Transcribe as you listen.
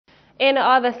In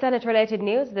other Senate-related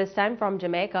news, this time from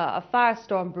Jamaica, a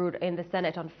firestorm brewed in the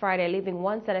Senate on Friday, leaving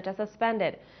one senator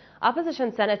suspended.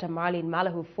 Opposition Senator Marlene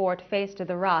Malahoo-Forte faced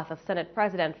the wrath of Senate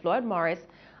President Floyd Morris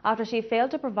after she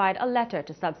failed to provide a letter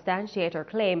to substantiate her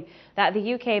claim that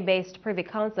the UK-based Privy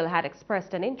Council had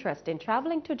expressed an interest in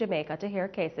traveling to Jamaica to hear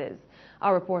cases.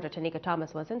 Our reporter Tanika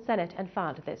Thomas was in Senate and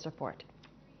found this report.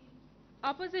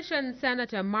 Opposition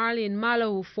Senator Marlene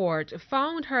Malahoo-Forte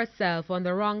found herself on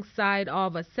the wrong side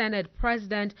of Senate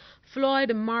President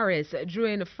Floyd Morris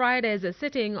during Friday's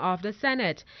sitting of the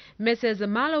Senate. Mrs.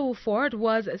 Malahoo-Forte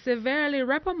was severely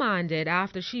reprimanded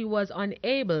after she was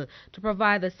unable to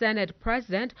provide the Senate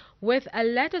President with a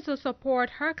letter to support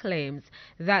her claims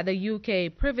that the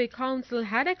UK Privy Council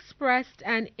had expressed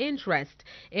an interest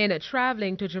in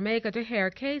traveling to Jamaica to hear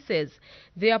cases.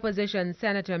 The opposition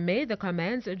senator made the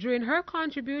comments during her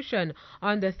contribution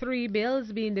on the 3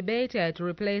 bills being debated to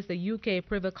replace the UK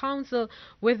Privy Council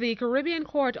with the Caribbean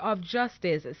Court of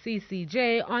Justice,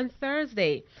 CCJ, on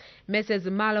Thursday. Mrs.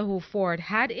 Malahoo-Forte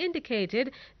had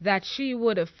indicated that she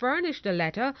would furnish the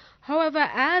letter. However,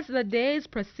 as the day's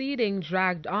proceeding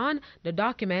dragged on, the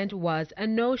document was a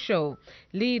no-show.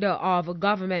 Leader of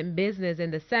government business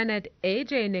in the Senate,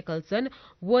 A.J. Nicholson,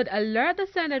 would alert the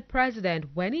Senate President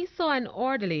when he saw an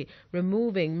orderly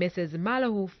removing Mrs.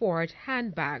 Malahoo-Forte's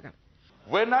handbag.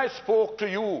 When I spoke to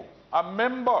you, a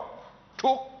member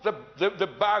took the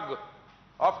bag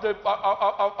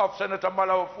of Senator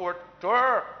Malahoo-Forte to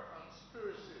her.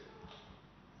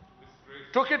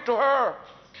 Took it to her.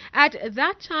 At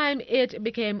that time, it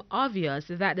became obvious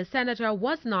that the senator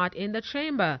was not in the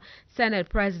chamber. Senate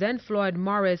President Floyd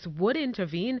Morris would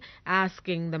intervene,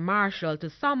 asking the marshal to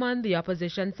summon the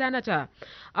opposition senator.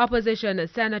 Opposition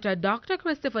Senator Dr.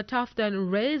 Christopher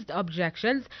Tufton raised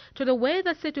objections to the way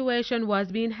the situation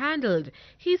was being handled.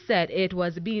 He said it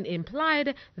was being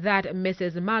implied that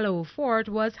Mrs. Malahoo-Forte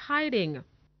was hiding.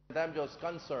 I'm just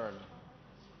concerned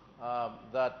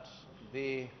that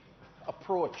the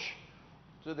approach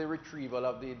to the retrieval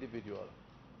of the individual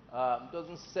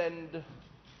doesn't send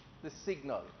the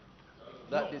signal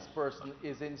that this person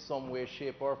is in some way,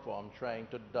 shape or form trying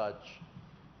to dodge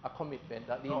a commitment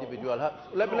that the individual has.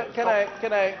 Can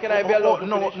I be allowed to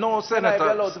finish? No, Senator. Can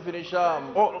I be allowed to finish,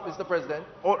 Mr. President?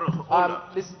 Hold on.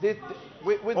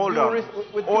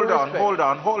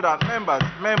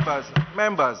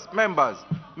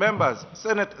 Members,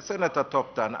 Senator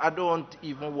Tufton, I don't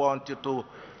even want you to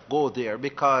go there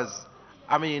because,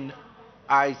 I mean,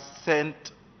 I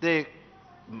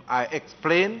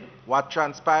explained what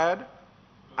transpired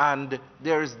and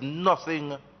there is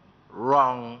nothing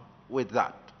wrong with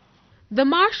that. The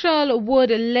marshal would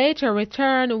later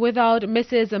return without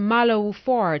Mrs.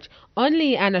 Malahoo-Forte,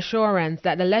 only an assurance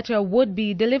that the letter would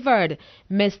be delivered.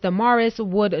 Mr. Morris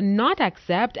would not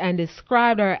accept and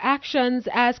described her actions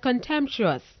as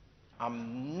contemptuous.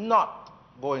 I'm not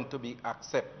going to be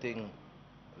accepting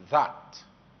that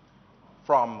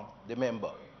from the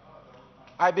member.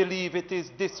 I believe it is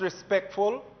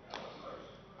disrespectful.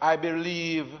 I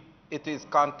believe it is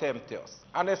contemptuous.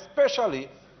 And especially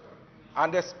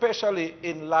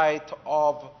in light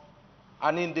of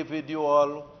an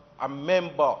individual, a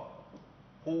member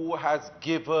who has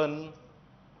given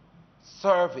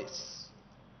service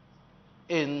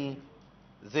in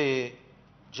the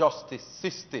justice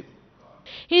system.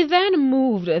 He then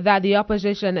moved that the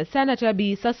opposition senator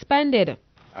be suspended.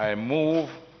 I move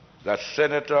that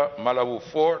Senator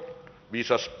Malahoo-Forte be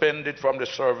suspended from the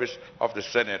service of the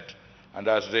Senate, and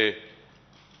as the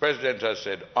President has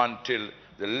said, until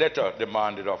the letter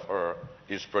demanded of her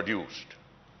is produced.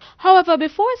 However,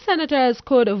 before senators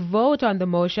could vote on the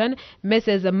motion,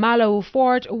 Mrs.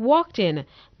 Malahoo-Forte walked in,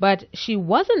 but she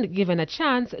wasn't given a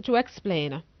chance to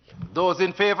explain. Those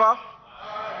in favor?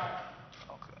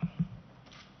 Okay.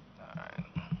 All right.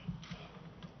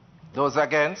 Those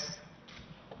against?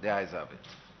 The ayes have it.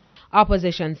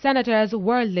 Opposition senators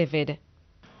were livid.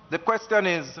 The question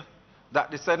is that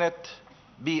the Senate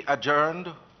be adjourned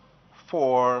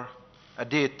for a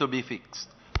date to be fixed.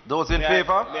 Those in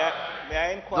favor? May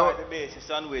I inquire the basis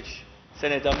on which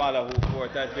Senator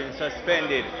Malahoo-Forte has been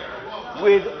suspended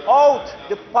without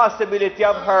the possibility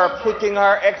of her putting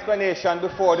her explanation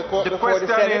before the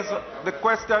Senate? The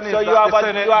question is so that the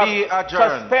Senate be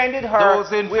adjourned. Suspended her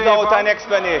without favor? an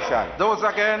explanation. Those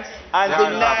against? And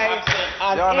denied,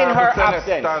 and in her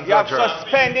absence. You have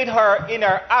suspended her in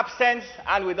her absence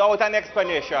and without an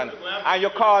explanation. And you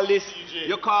call this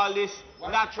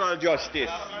natural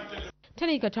justice.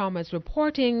 Tanika Thomas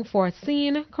reporting for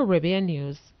CEEN Caribbean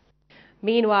News.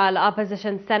 Meanwhile,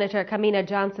 opposition Senator Kamina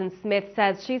Johnson-Smith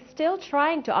says she's still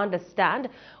trying to understand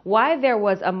why there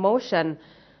was a motion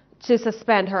to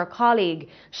suspend her colleague.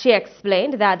 She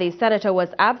explained that the senator was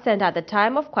absent at the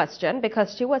time of question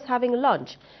because she was having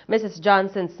lunch. Mrs.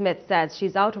 Johnson-Smith says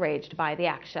she's outraged by the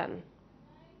action.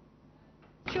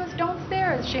 She was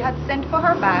downstairs. She had sent for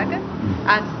her bag,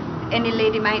 as any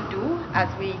lady might do, as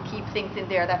we keep things in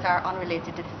there that are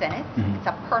unrelated to the Senate. It's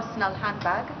a personal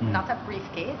handbag, not a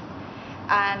briefcase.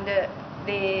 And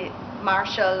the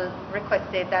marshal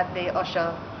requested that the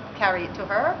usher carry it to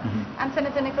her. And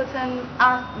Senator Nicholson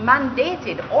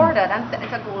ordered, and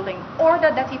Senator Golding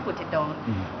ordered that he put it down,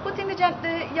 putting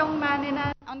the young man in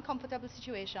an uncomfortable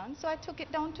situation. So I took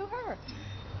it down to her.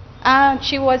 And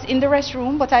she was in the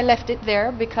restroom, but I left it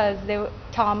there because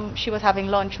she was having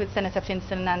lunch with Senator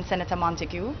Finson and Senator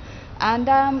Montague. And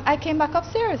I came back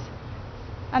upstairs.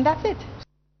 And that's it.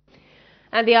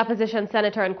 And the opposition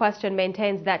senator in question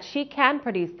maintains that she can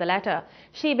produce the letter.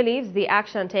 She believes the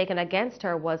action taken against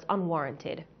her was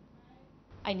unwarranted.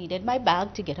 I needed my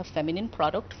bag to get a feminine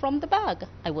product from the bag.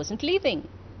 I wasn't leaving.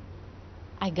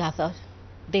 I gathered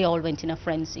they all went in a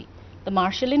frenzy. The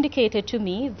marshal indicated to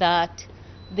me that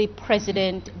the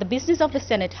business of the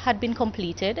Senate had been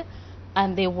completed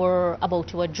and they were about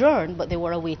to adjourn, but they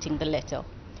were awaiting the letter.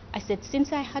 I said,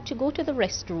 since I had to go to the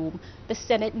restroom, the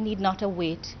Senate need not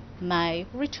await my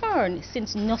return,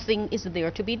 since nothing is there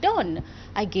to be done.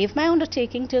 I gave my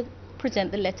undertaking to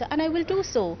present the letter, and I will do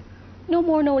so. No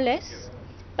more, no less.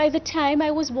 By the time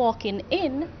I was walking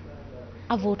in,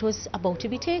 a vote was about to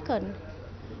be taken.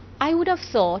 I would have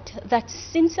thought that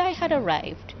since I had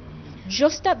arrived,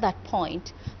 just at that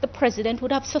point, the president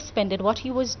would have suspended what he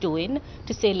was doing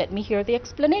to say, let me hear the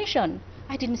explanation.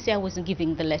 I didn't say I wasn't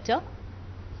giving the letter,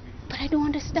 but I don't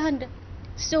understand.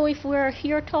 So if we're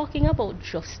here talking about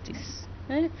justice,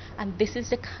 and this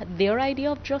is their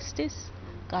idea of justice,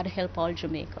 God help all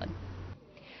Jamaicans.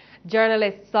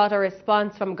 Journalists sought a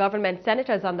response from government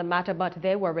senators on the matter, but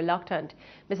they were reluctant.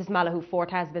 Mrs.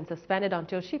 Malahoo-Forte has been suspended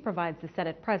until she provides the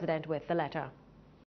Senate president with the letter.